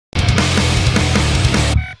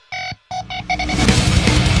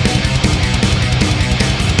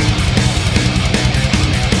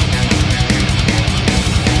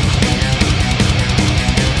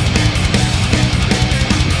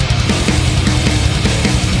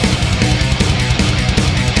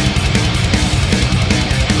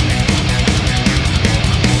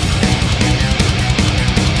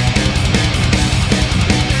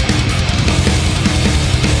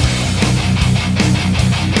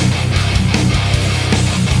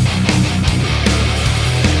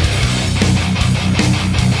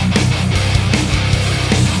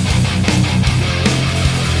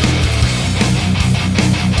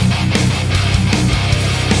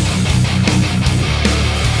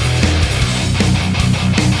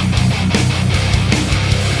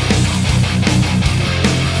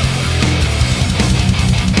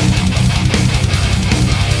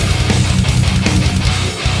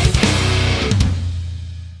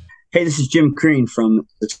Hey, this is Jim Crean from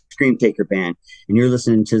the Scream Taker band, and you're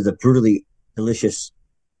listening to the Brutally Delicious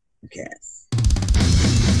podcast.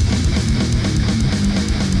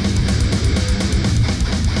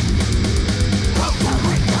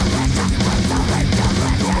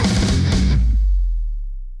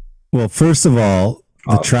 Well, first of all,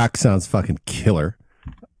 the track sounds fucking killer.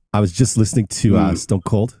 I was just listening to Stone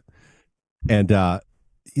Cold, and the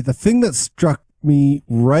thing that struck me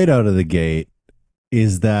right out of the gate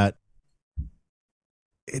is that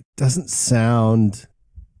it doesn't sound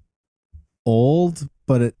old,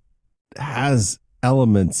 but it has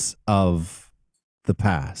elements of the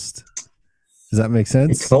past. Does that make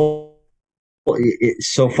sense? It's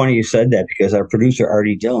so funny you said that because our producer,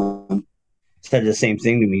 Artie Dillon, said the same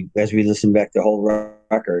thing to me as we listened back to the whole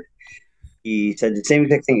record. He said the same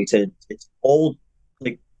exact thing. He said it's old,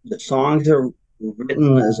 like the songs are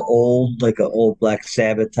written as old, like an old Black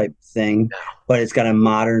Sabbath type thing, but it's got a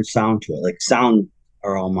modern sound to it. Like sound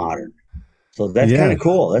are all modern. So that's kind of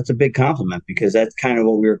cool. That's a big compliment because that's kind of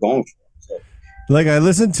what we were going for. So. Like I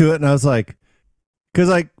listened to it and I was like, because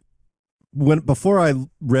like before I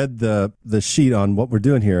read the sheet on what we're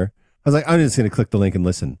doing here, I was like, I'm just going to click the link and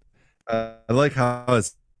listen. I like how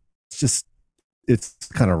it's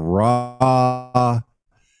kind of raw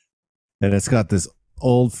and it's got this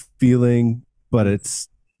old feeling, but it's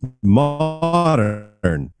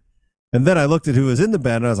modern. And then I looked at who was in the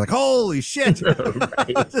band and I was like, holy shit.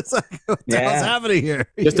 It's like, what the hell's happening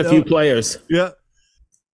here? Just a few players. Yeah.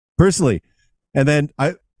 Personally. And then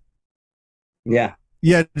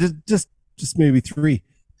just maybe 3.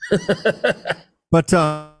 But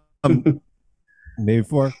maybe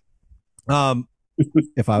 4.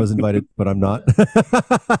 If I was invited, but I'm not.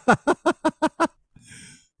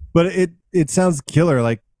 But it sounds killer.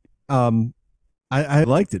 Like I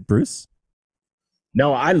liked it, Bruce.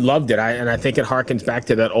 No, I loved it. I think it harkens back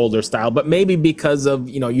to that older style, but maybe because of,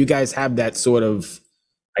 you guys have that sort of,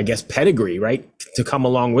 I guess, pedigree, right? To come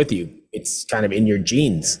along with you. It's kind of in your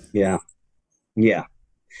genes. Yeah. Yeah.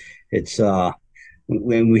 It's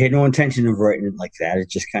when we had no intention of writing it like that. It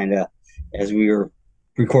just kind of, as we were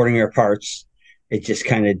recording our parts, it just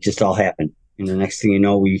kind of just all happened. And the next thing you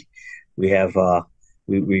know, we have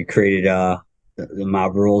we created the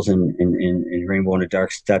Mob Rules and Rainbow and a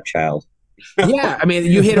Dark Stepchild. Yeah, I mean,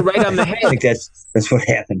 you hit it right on the head. I think that's what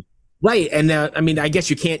happened. Right, and I mean, I guess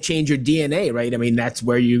you can't change your DNA, right? I mean, that's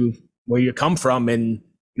where you come from, and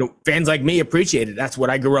fans like me appreciate it. That's what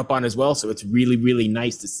I grew up on as well. So it's really, really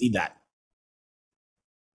nice to see that.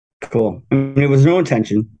 Cool. I mean, it was no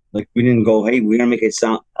intention. Like we didn't go, hey, we're gonna make it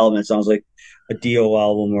sound element. It sounds like a Dio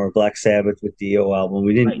album or a Black Sabbath with Dio album.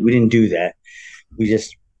 We didn't do that. We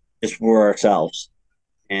just were ourselves.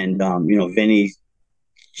 And Vinny,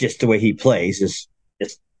 just the way he plays is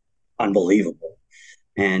just unbelievable.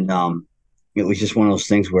 And it was just one of those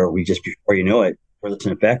things where we just, before you know it, we're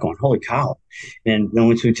listening back going, holy cow. And then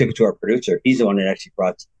once we took it to our producer, he's the one that actually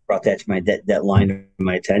brought that to that line to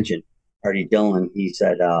my attention. Artie Dillon, he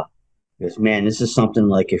said, he goes, man, this is something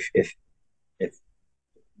like if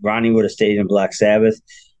Ronnie would have stayed in Black Sabbath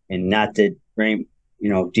and not did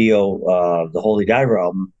Dio, the Holy Diver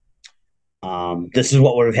album, this is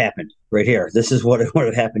what would have happened right here. This is what would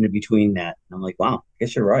have happened in between that. And I'm like, wow, I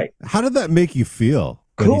guess you're right. How did that make you feel?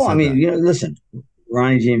 Cool. I mean, listen,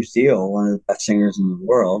 Ronnie James Dio, one of the best singers in the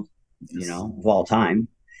world, of all time.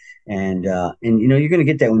 And you're going to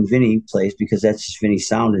get that when Vinny plays because that's just Vinny's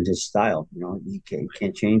sound and his style. You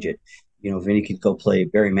can't change it. Vinny could go play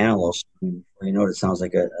Barry Manilow song before you know it sounds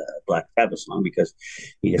like a Black Sabbath song because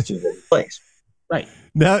he just plays. Right.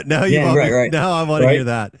 Now right. Now I want to hear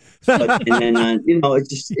that. But, and then it's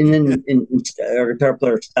just our guitar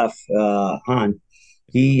player Steph Han,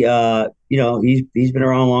 he's been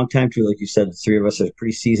around a long time too. Like you said, the three of us are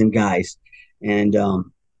pretty seasoned guys, and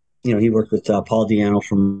he worked with Paul Di'Anno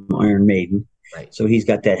from Iron Maiden, right? So he's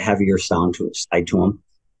got that heavier side to him,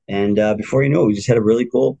 and before you know, we just had a really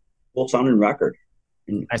cool sounding record.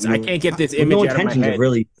 And, I can't get this image out of my head.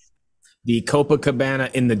 Really, the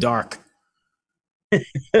Copacabana in the dark.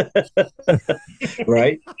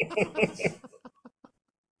 Right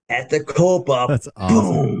at the Copa. That's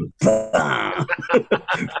awesome. Boom,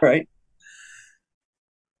 right.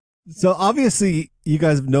 So obviously you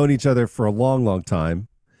guys have known each other for a long, long time.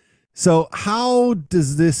 So how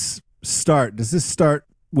does this start? Does this start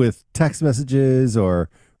with text messages or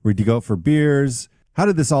would you go out for beers? How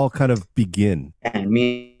did this all kind of begin? And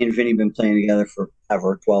me and Vinny have been playing together for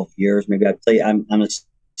ever 12 years. Maybe I'm a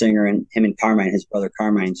singer, and him and Carmine, his brother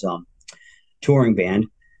Carmine's touring band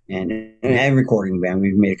and recording band.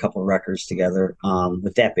 We've made a couple of records together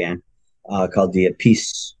with that band. called the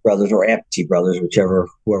Peace Brothers or Apathy Brothers,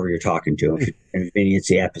 whoever you're talking to. If you're Vinny, it's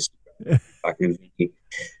the Apathy Brothers. Talking to Vinny.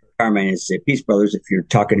 Carmine, it's the Peace Brothers. If you're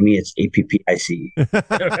talking to me, it's APPICE.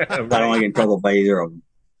 I don't want to get in trouble by either of them.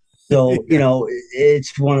 So,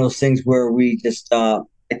 it's one of those things where we just, I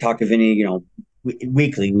talk to Vinny,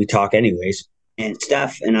 weekly. We talk anyways. And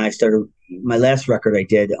Steph and I started, my last record I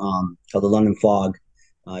did called The London Fog.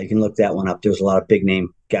 You can look that one up. There was a lot of big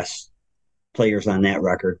name guest players on that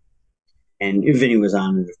record. And Vinny was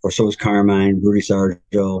on it, of course. So was Carmine, Rudy Sargio.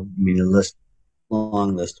 The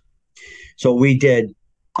long list. So we did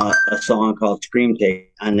a song called Scream Taker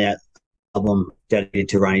on that album dedicated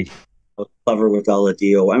to Ronnie. Clever with all the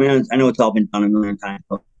Dio. I know it's all been done a million times,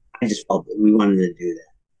 but I just felt that we wanted to do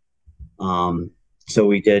that. So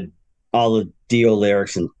we did all the Dio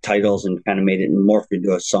lyrics and titles and kind of made it and morphed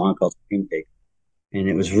into a song called Scream Taker. And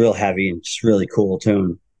it was real heavy and just really cool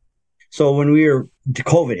tune. So when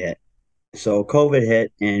COVID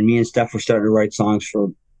hit, and me and Steph were starting to write songs for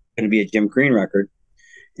going to be a Jim Crean record.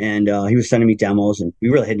 And he was sending me demos, and we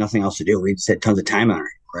really had nothing else to do. We just had tons of time on it,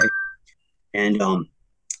 right? And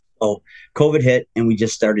so COVID hit, and we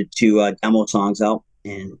just started to demo songs out.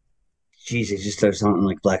 And geez, it just started sounding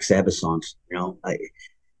like Black Sabbath songs.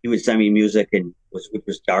 He would send me music, and it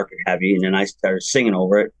was dark and heavy, and then I started singing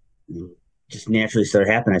over it. And just naturally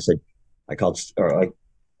started happening. I called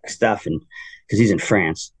Steph, and because he's in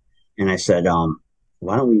France, and I said,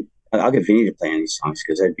 why don't we? I'll get Vinny to play on these songs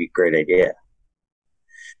because that'd be a great idea.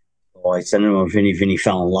 So I sent him over Vinny. Vinny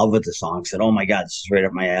fell in love with the song. Said, "Oh my God, this is right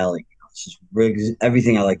up my alley. This is really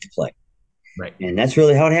everything I like to play." Right. And that's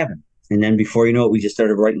really how it happened. And then before you know it, we just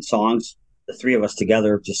started writing songs, the three of us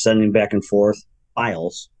together, just sending back and forth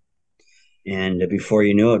files. And before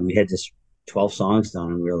you knew it, we had this 12 songs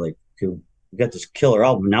done, and we were like, "We got this killer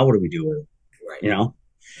album. Now what do we do with it?" Right.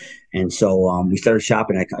 And so we started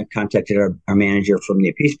shopping. I contacted our manager from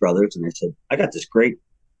the Peace Brothers, and I said, "I got this great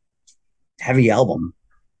heavy album,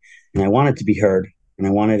 and I want it to be heard, and I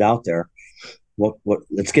want it out there.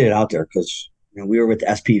 Let's get it out there," because we were with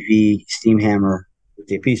SPV, Steamhammer, with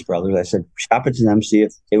the Peace Brothers. I said, "Shop it to them, see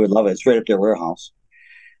if they would love it. It's right up their warehouse."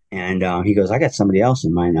 And he goes, "I got somebody else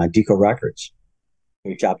in mind, Deco Records."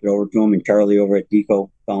 We chopped it over to him, and Charlie over at Deco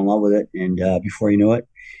fell in love with it. And before you knew it,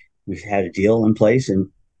 we had a deal in place, and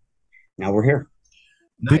now we're here.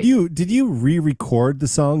 Nice. Did you re-record the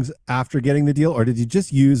songs after getting the deal, or did you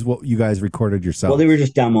just use what you guys recorded yourself? Well, they were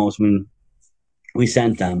just demos when we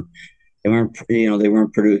sent them. They weren't, they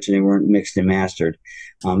weren't produced and they weren't mixed and mastered.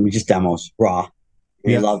 Just demos, raw.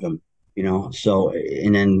 They loved them, So,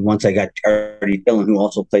 and then once I got Artie Dillon, who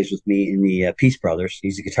also plays with me in the Peace Brothers,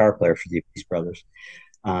 he's a guitar player for the Peace Brothers.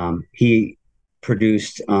 He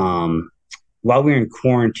produced. While we were in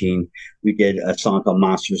quarantine, we did a song called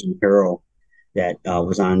 "Monsters and Hero" that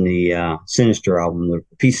was on the Sinister album, the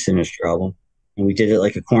Peace Sinister album, and we did it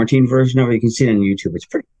like a quarantine version of it. You can see it on YouTube. It's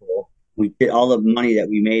pretty cool. We did all the money that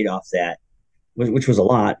we made off that, which was a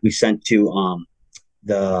lot. We sent to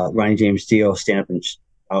the Ronnie James Dio Stand Up and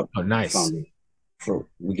Out. Oh, nice.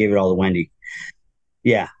 We gave it all to Wendy.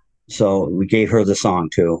 Yeah, so we gave her the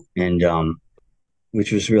song too, and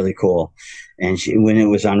which was really cool. And when it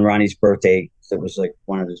was on Ronnie's birthday, it was like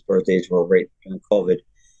one of his birthdays were right during COVID.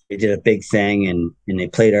 They did a big thing, and they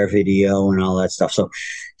played our video and all that stuff. So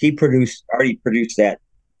he already produced that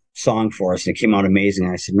song for us, and it came out amazing.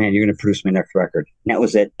 And I said, "Man, you're going to produce my next record." And that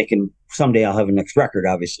was it. Someday I'll have a next record,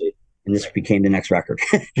 obviously. And this became the next record.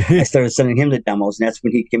 I started sending him the demos, and that's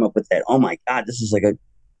when he came up with that. "Oh my God, this is going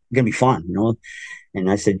to be fun, And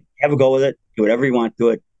I said, "Have a go with it. Do whatever you want to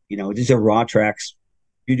it. These are raw tracks.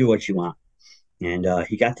 You do what you want." And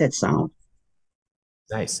he got that sound.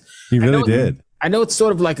 Nice. He really did. I know it's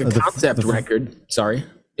sort of like a concept record. Sorry.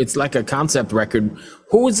 It's like a concept record.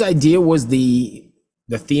 Whose idea was the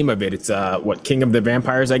theme of it? It's King of the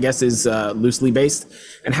Vampires, I guess, is loosely based.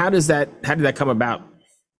 And how did that come about?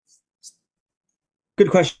 Good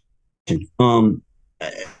question.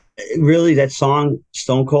 Really, that song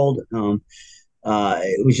Stone Cold,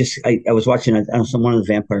 it was just I was watching one of the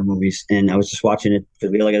vampire movies, and I was just watching it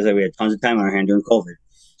because like I said, we had tons of time on our hand during COVID.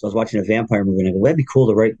 So I was watching a vampire movie, and I go, "That'd be cool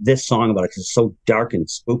to write this song about it because it's so dark and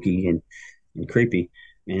spooky and creepy."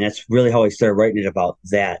 And that's really how I started writing it about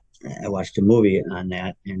that. I watched a movie on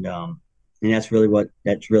that, and that's really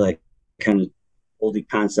kind of pulled the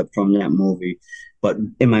concept from that movie, but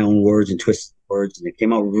in my own words and twisted words, and it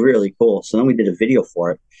came out really cool. So then we did a video for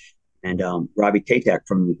it, and Robbie Tatak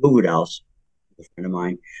from the Goo Goo Dolls, a friend of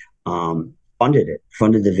mine, funded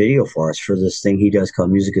the video for us for this thing he does called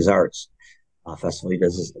Music is Arts festival. He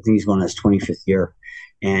does this, I think he's going on his 25th year,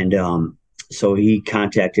 and so he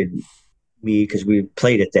contacted me because we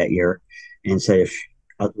played it that year, and said, if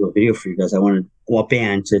I'll do a video for you guys, I wanted a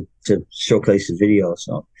band to showcase the video.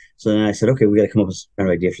 So then I said, okay, we got to come up with an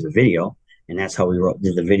idea for the video, and that's how we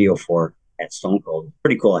did the video for at Stone Cold.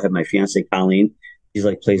 Pretty cool. I have my fiance Colleen. She's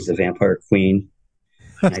like plays the vampire queen.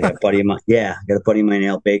 And I got a buddy of mine. Yeah, I got a buddy of mine,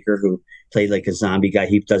 Al Baker, who played like a zombie guy.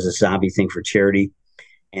 He does a zombie thing for charity,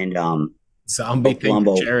 and Zombie thing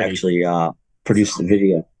Columbo for charity. actually produced the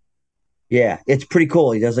video. Yeah, it's pretty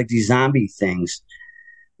cool. He does like these zombie things.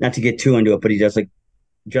 Not to get too into it, but he does like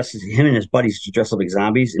dresses him and his buddies dress up like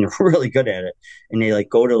zombies, and they're really good at it. And they like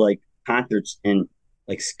go to like concerts and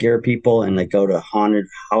like scare people, and like go to haunted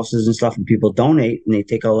houses and stuff, and people donate, and they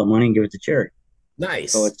take all that money and give it to charity.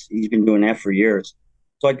 Nice. So he's been doing that for years.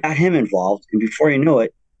 So I got him involved, and before you know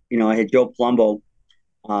it, I had Joe Palumbo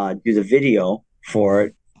do the video for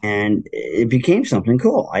it, and it became something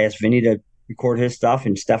cool. I asked Vinny to record his stuff,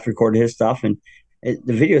 and Steph recorded his stuff, and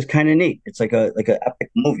the video is kind of neat. It's like a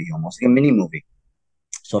epic movie, almost like a mini movie.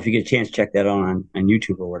 So if you get a chance, check that out on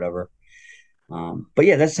YouTube or whatever. But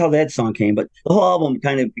yeah, that's how that song came. But the whole album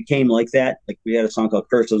kind of became like that. Like we had a song called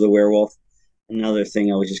 "Curse of the Werewolf." Another thing,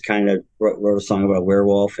 I was just kind of wrote a song about a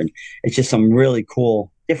werewolf, and it's just some really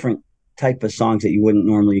cool, different type of songs that you wouldn't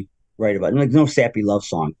normally write about. And like no sappy love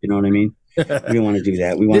song, you know what I mean? We didn't want to do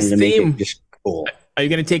that. We wanted to make it just cool. Are you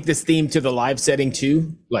going to take this theme to the live setting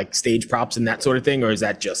too, like stage props and that sort of thing, or is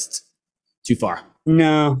that just too far?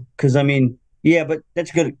 No, because I mean, yeah, but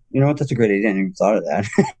that's good. You know what? That's a great idea. I never even thought of that.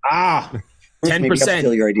 10%.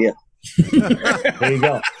 Steal your idea. There you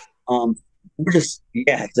go.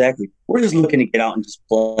 Yeah, exactly. We're just looking to get out and just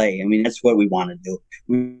play. I mean, that's what we want to do.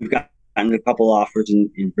 We've gotten a couple offers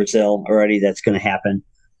in Brazil already. That's going to happen.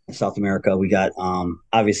 In South America, we got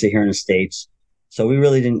obviously here in the States. So we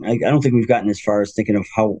really didn't. I don't think we've gotten as far as thinking of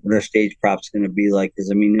what our stage props going to be like.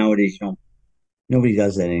 Because I mean, nowadays nobody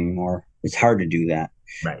does that anymore. It's hard to do that.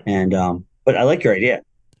 Right. And but I like your idea.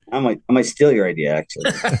 I might steal your idea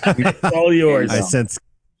actually. It's all yours. And,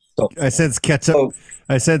 I sense ketchup.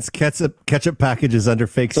 I sense ketchup packages under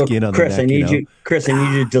fake skin on Chris, the neck. Chris, I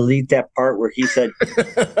need you to delete that part where he said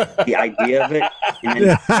the idea of it, and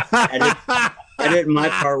then edit my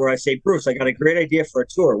part where I say, Bruce, I got a great idea for a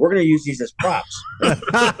tour. We're going to use these as props,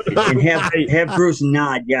 and have Bruce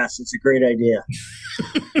nod. Yes, it's a great idea.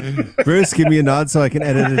 Bruce, give me a nod so I can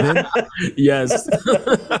edit it in. Yes.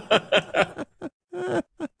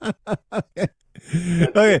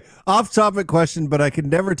 Okay, off topic question, but I can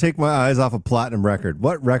never take my eyes off a platinum record.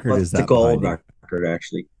 What record is that? The gold record,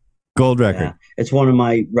 actually. Gold record. Yeah. It's one of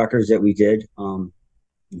my records that we did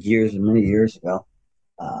many years ago.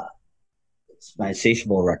 It's my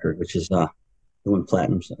Insatiable record, which is the one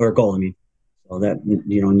platinum or gold. I mean, so that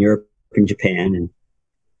in Europe and Japan, and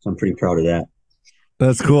so I'm pretty proud of that.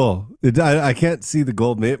 That's cool. I can't see the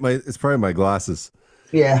gold. It's probably my glasses.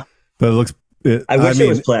 Yeah, but it looks. I wish it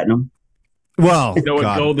was platinum. Well,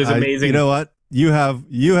 gold is amazing. You know what? You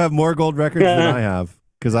have more gold records than I have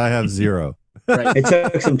because I have zero. Right. It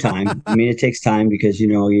took some time. I mean, it takes time because the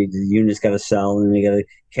units got to sell and they got to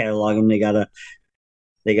catalog them. They got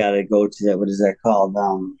to go to that. What is that called?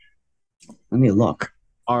 Let me look.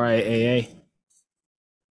 RIAA.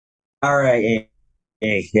 RIAA.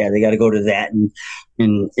 Yeah, they got to go to that and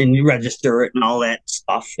you register it and all that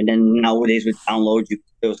stuff. And then nowadays with downloads, you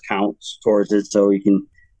put those counts towards it so you can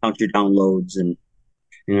count your downloads and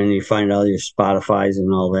then you find all your Spotify's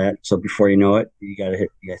and all that. So before you know it, you gotta hit.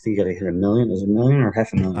 I think you gotta hit 1 million. Is it 1 million or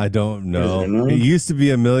 500,000? I don't know. It used to be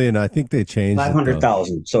 1 million. I think they changed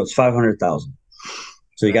 500,000. So it's 500,000.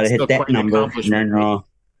 So you gotta hit that number, and then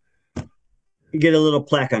you get a little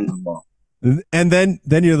plaque on your wall. And then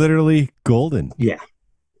you're literally golden. Yeah,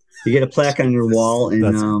 you get a plaque on your wall,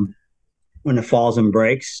 and when it falls and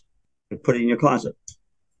breaks, you put it in your closet.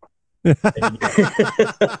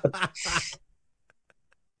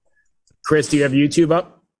 Chris, do you have YouTube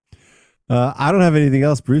up? I don't have anything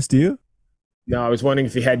else. Bruce, do you? No, I was wondering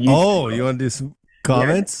if you had YouTube. Oh, you want to do some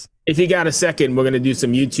comments? Yeah. If you got a second, we're going to do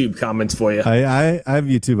some YouTube comments for you. I have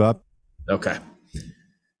YouTube up. Okay.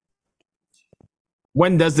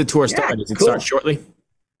 When does the tour start? Does it start shortly?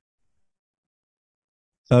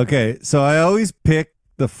 Okay, so I always pick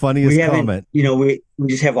the funniest comment. We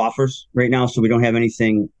just have offers right now, so we don't have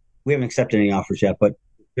anything. We haven't accepted any offers yet, but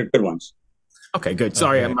they're good ones. Okay, good.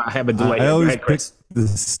 Sorry, I have a delay. I always pick the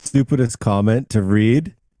stupidest comment to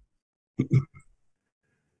read.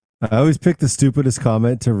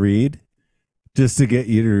 Just to get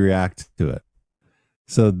you to react to it.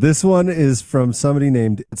 So this one is from somebody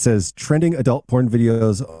named, it says, trending adult porn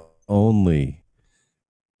videos only.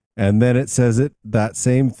 And then it says that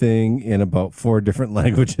same thing in about 4 different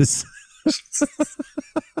languages.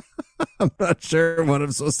 I'm not sure what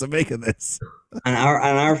I'm supposed to make of this. On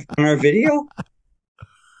our video.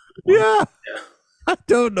 Yeah. I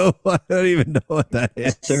don't know. I don't even know what that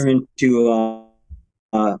is. They're into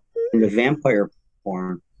vampire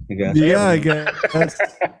porn, I guess. Yeah, I guess.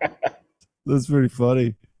 That's pretty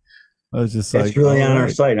funny. I was just It's like, really on our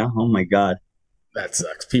site, huh? Oh my god, that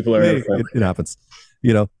sucks. People are. Hey, it happens.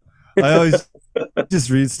 You know, I always just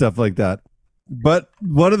read stuff like that. But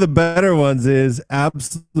one of the better ones is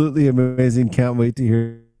absolutely amazing. Can't wait to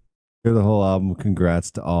hear the whole album.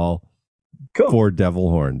 Congrats to all. cool. 4 devil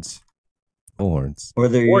horns. Horns. Or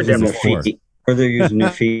they're Or using their devil feet. Or they're using their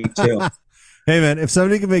feet too. Hey man, if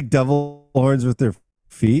somebody can make devil horns with their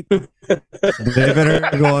feet, they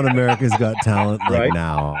better go on America's Got Talent like Right.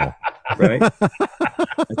 now. Right?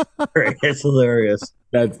 That's great. It's hilarious.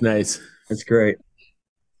 That's nice. That's great.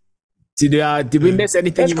 Did we miss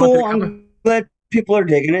anything? That's you wanted cool. to cover? I'm glad people are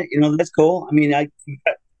digging it. You know, that's cool. I mean,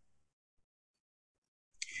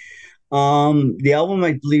 the album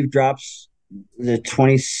I believe drops the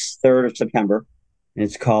 23rd of September, and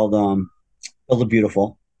it's called Build a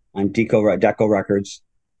Beautiful on Deco Records.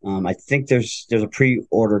 I think there's a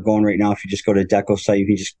pre-order going right now. If you just go to Deco site, you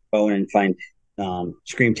can just go in and find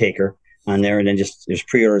Scream Taker on there, and then just there's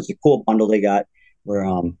pre-orders. It's a cool bundle they got where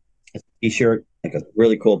a t-shirt, like a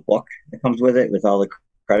really cool book that comes with it with all the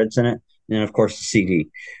credits in it, and then of course the CD.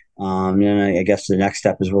 Then I guess the next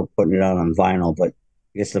step is we're putting it out on vinyl, but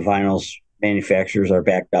I guess the vinyls manufacturers are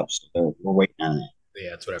backed up, so we're waiting on that. Yeah,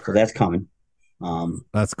 that's what I've So heard. that's coming.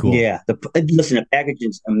 That's cool. Yeah. Listen, the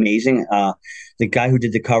packaging's amazing. The guy who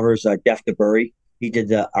did the covers, Jeff DeBurry, he did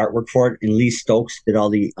the artwork for it, and Lee Stokes did all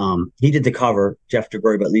the. He did the cover, Jeff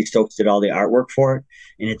DeBurry, but Lee Stokes did all the artwork for it,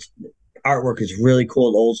 and it's artwork is really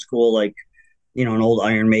cool, old school, like an old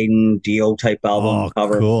Iron Maiden Dio type album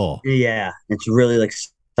cover. Cool. Yeah, it's really like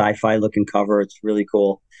sci-fi looking cover. It's really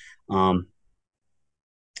cool.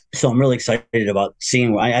 So I'm really excited about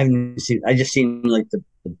seeing. I haven't seen. I just seen like the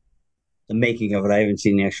making of it. I haven't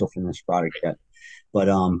seen the actual finished product yet, but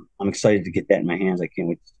I'm excited to get that in my hands. I can't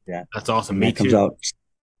wait to see that. That's awesome. And Me that comes too. out.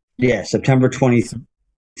 Yeah, September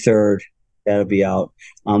 23rd. That'll be out.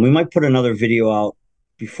 We might put another video out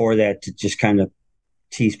before that to just kind of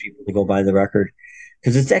tease people to go buy the record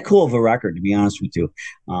because it's that cool of a record. To be honest with you,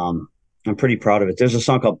 I'm pretty proud of it. There's a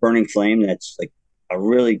song called "Burning Flame" that's like a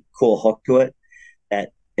really cool hook to it.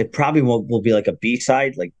 That it probably will be like a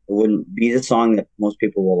B-side. Like it wouldn't be the song that most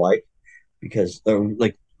people will like. Because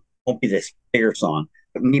like won't be this bigger song,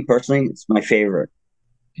 but me personally, it's my favorite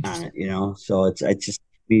on it. So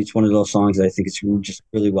it's one of those songs that I think it's just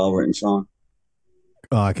really well written song.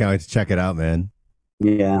 Oh, I can't wait to check it out, man.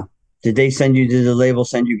 Yeah. Did the label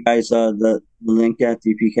send you guys the link at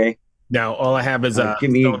DPK? Now all I have is Give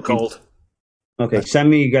me- Stone Cold. Okay, send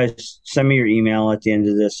me your email at the end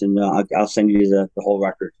of this, and I'll send you the whole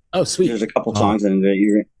record. Oh, sweet. There's a couple songs in there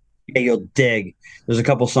you'll dig. There's a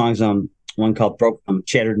couple songs one called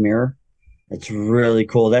Shattered Mirror. It's really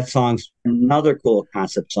cool. That song's another cool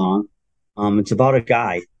concept song. It's about a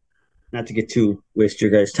guy, not to waste your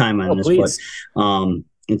guys' time on this, please. but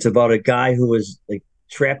it's about a guy who was like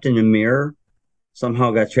trapped in a mirror,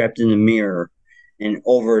 somehow got trapped in the mirror, and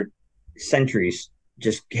over centuries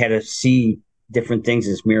just had to see different things.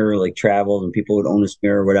 This mirror like traveled, and people would own this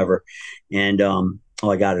mirror or whatever. And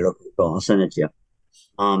I got it. Okay, cool. I'll send it to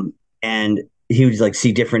you. And he would like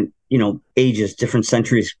see different ages, different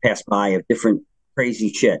centuries pass by of different crazy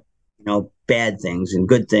shit, bad things and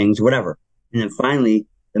good things, whatever. And then finally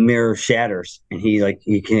the mirror shatters and he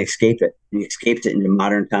can escape it. And he escaped it into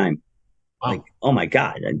modern time. Wow. Like, oh my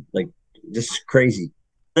God, this is crazy.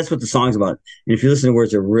 That's what the song's about. And if you listen to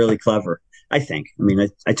words, they're really clever. I think. I mean,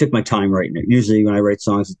 I took my time writing it. Usually when I write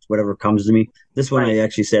songs, it's whatever comes to me. This one, I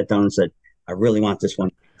actually sat down and said, I really want this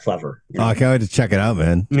one clever. Oh, I can't wait to check it out,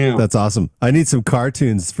 man. Yeah. That's awesome. I need some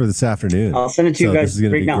cartoons for this afternoon. I'll send it to you guys. This is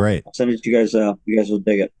going to be great. I'll send it to you guys. You guys will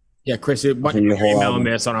dig it. Yeah, Chris, what Send your whole email album.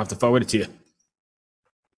 me so I don't have to forward it to you.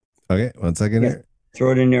 Okay, 1 second Yeah. here.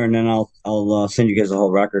 Throw it in there, and then I'll send you guys the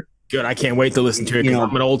whole record. Good. I can't wait to listen to it because You know-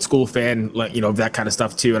 I'm an old school fan, of that kind of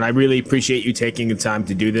stuff too. And I really appreciate you taking the time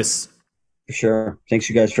to do this. For sure. Thanks,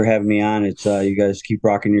 you guys, for having me on. It's you guys keep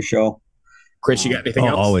rocking your show. Chris, you got anything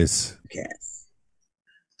else? Always. Okay.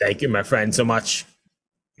 Thank you, my friend, so much.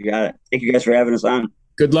 You got it. Thank you guys for having us on.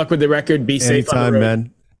 Good luck with the record. Be safe on Anytime, the road.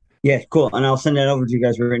 man. Yeah, cool. And I'll send that over to you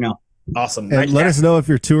guys right now. Awesome. And Nice let chat. us know if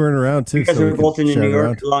you're touring around too. You guys so we are can both in shout New it York,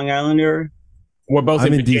 around. Long Island area? We're both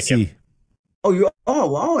I'm in Virginia. DC. Oh,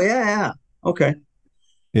 wow, yeah. Okay.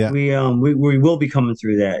 Yeah. We will be coming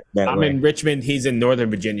through that I'm way. in Richmond. He's in Northern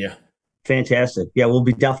Virginia. Fantastic. Yeah, we'll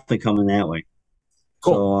be definitely coming that way.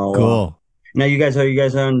 Cool. So I'll, Cool. Now you guys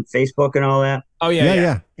on Facebook and all that? Oh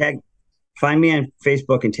yeah. Find me on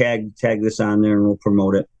Facebook and tag this on there, and we'll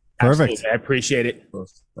promote it. Perfect. Absolutely. I appreciate it.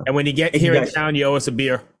 And when you get here in town, you owe us a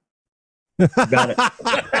beer. Got it.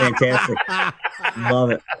 Fantastic.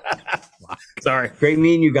 Love it. Sorry. Great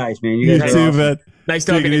meeting you guys, man. You guys too, are awesome. man. Nice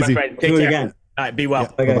talking to you, my friend. Take care. Again. All right, be well.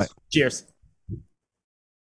 Yeah, Bye, guys. Cheers.